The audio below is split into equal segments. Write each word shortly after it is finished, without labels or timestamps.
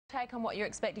Take on what you're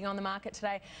expecting on the market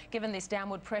today, given this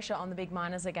downward pressure on the big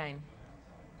miners again.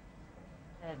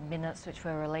 Minutes which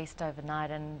were released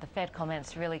overnight, and the Fed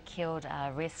comments really killed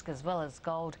risk as well as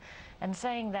gold, and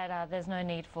saying that there's no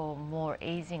need for more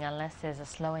easing unless there's a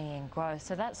slowing in growth.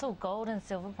 So that saw gold and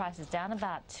silver prices down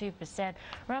about 2%.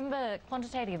 Remember,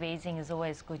 quantitative easing is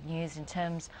always good news in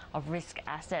terms of risk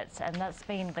assets, and that's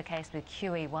been the case with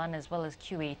QE1 as well as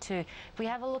QE2. If we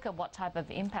have a look at what type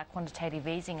of impact quantitative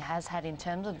easing has had in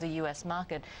terms of the US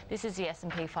market, this is the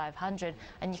S&P 500,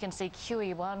 and you can see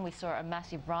QE1 we saw a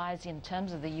massive rise in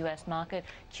terms of the US market.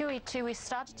 QE2 we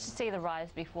started to see the rise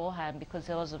beforehand because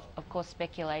there was of course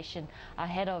speculation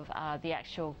ahead of the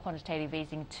actual quantitative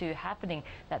easing 2 happening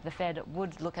that the Fed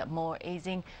would look at more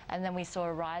easing, and then we saw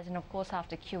a rise, and of course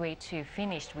after QE2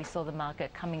 finished we saw the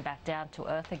market coming back down to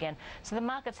earth again. So the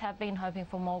markets have been hoping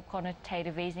for more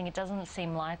quantitative easing. It doesn't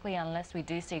seem likely unless we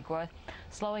do see growth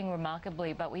slowing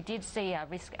remarkably, but we did see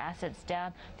risk assets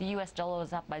down. The US dollar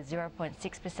was up by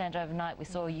 0.6% overnight. We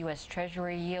saw US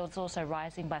Treasury yields also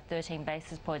rising by 13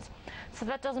 basis points. So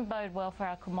that doesn't bode well for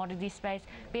our commodity space.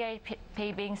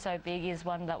 BHP being so big is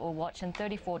one that we'll watch, and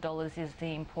 $34 is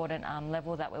the important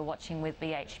level that we're watching with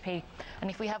BHP. And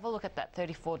if we have a look at that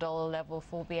 $34 level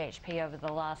for BHP over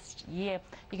the last year,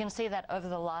 you can see that over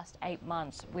the last 8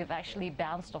 months we've actually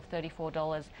bounced off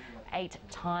 $34 8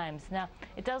 times. Now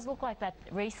it does look like that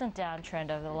recent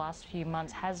downtrend over the last few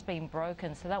months has been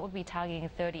broken, so that would be targeting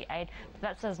 38, but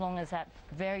that's as long as that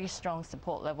very strong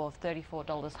support level of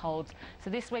 $34 holds. So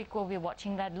this week we'll be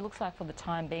watching that. It looks like for the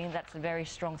time being that's a very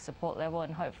strong support level,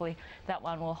 and hopefully that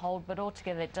one will hold, but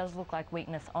altogether it does look like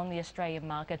weakness on the Australian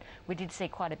market. We did see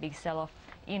quite a big sell-off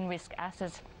in risk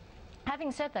assets.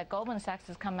 Having said that, Goldman Sachs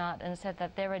has come out and said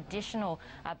that their additional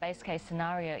base case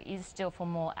scenario is still for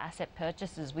more asset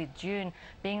purchases, with June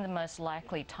being the most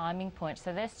likely timing point.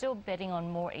 So they're still betting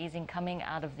on more easing coming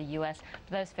out of the US.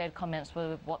 But those Fed comments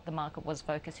were what the market was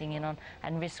focusing in on,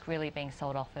 and risk really being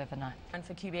sold off overnight. And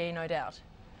for QBE, no doubt.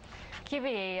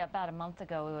 QBE, about a month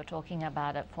ago we were talking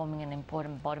about it forming an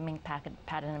important bottoming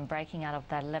pattern and breaking out of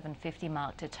that 11.50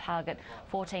 mark to target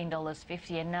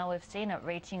 $14.50, and now we've seen it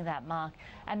reaching that mark.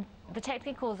 And the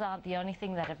technicals aren't the only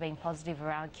thing that have been positive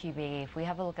around QBE. If we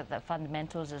have a look at the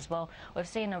fundamentals as well, we've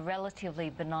seen a relatively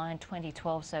benign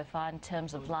 2012 so far in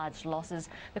terms of large losses.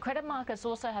 The credit markets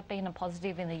also have been a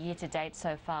positive in the year to date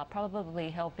so far, probably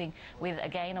helping with a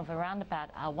gain of around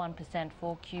about 1%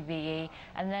 for QBE,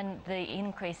 and then the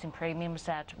increase in premiums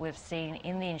that we've seen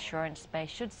in the insurance space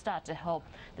should start to help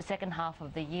the second half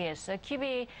of the year. So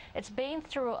QBE, it's been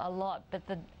through a lot, but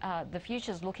the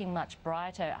future's looking much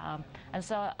brighter, and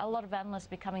so a lot of analysts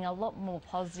becoming a lot more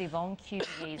positive on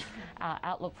QBE's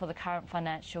outlook for the current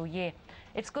financial year.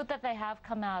 It's good that they have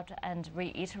come out and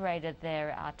reiterated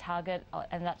their target,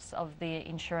 and that's of the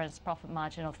insurance profit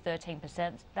margin of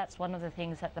 13%. That's one of the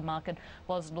things that the market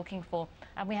was looking for,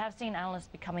 and we have seen analysts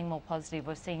becoming more positive.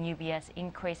 We've seen UBS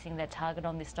increasing their target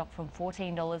on this stock from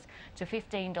 $14 to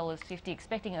 $15.50,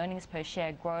 expecting earnings per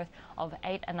share growth of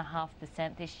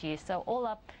 8.5% this year. So all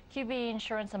up, QBE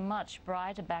Insurance a much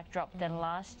brighter backdrop than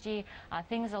last year.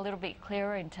 Things a little bit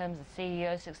clearer in terms of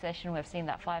CEO succession. We've seen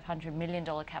that $500 million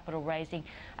capital raising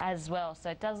as well. So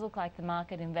it does look like the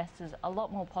market investors a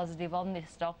lot more positive on this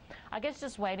stock. I guess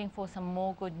just waiting for some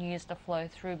more good news to flow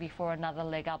through before another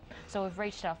leg up. So we've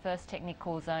reached our first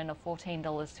technical zone of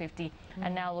 $14.50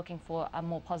 and now looking for a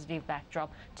more positive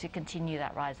backdrop to continue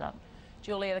that rise up.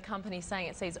 Julia, the company saying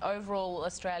it sees overall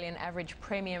Australian average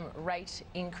premium rate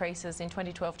increases in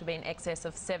 2012 to be in excess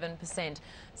of 7%.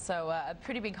 So a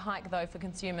pretty big hike though for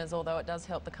consumers, although it does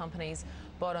help the company's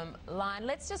bottom line.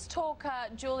 Let's just talk,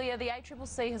 Julia, the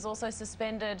ACCC has also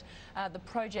suspended the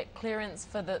project clearance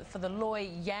for the Loy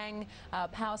Yang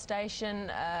power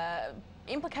station.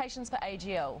 Implications for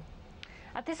AGL?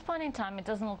 At this point in time, it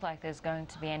doesn't look like there's going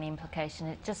to be any implication.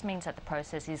 It just means that the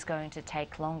process is going to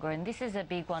take longer, and this is a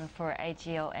big one for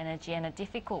AGL Energy and a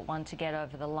difficult one to get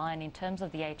over the line in terms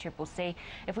of the ACCC.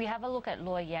 If we have a look at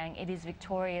Loy Yang, it is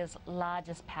Victoria's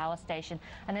largest power station,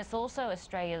 and it's also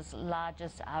Australia's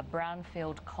largest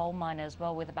brownfield coal mine as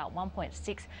well, with about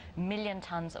 1.6 million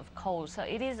tonnes of coal. So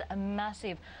it is a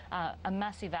massive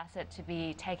asset to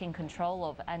be taking control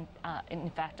of, and in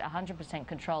fact 100%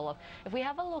 control of. If we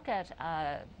have a look at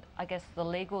I guess the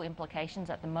legal implications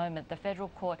at the moment, the federal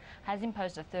court has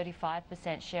imposed a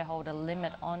 35% shareholder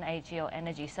limit on AGL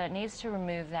Energy, so it needs to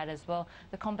remove that as well.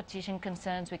 The competition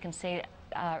concerns we can see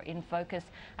are in focus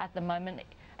at the moment.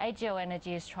 AGL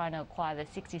Energy is trying to acquire the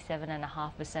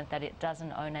 67.5% that it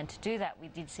doesn't own, and to do that we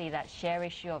did see that share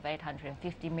issue of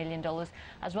 $850 million,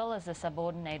 as well as a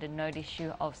subordinated note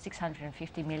issue of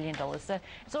 $650 million. So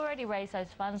it's already raised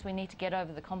those funds. We need to get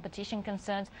over the competition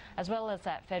concerns, as well as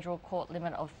that federal court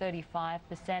limit of 35%.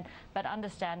 But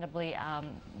understandably,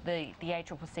 the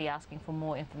ACCC asking for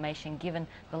more information given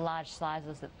the large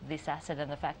sizes of this asset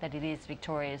and the fact that it is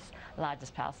Victoria's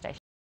largest power station.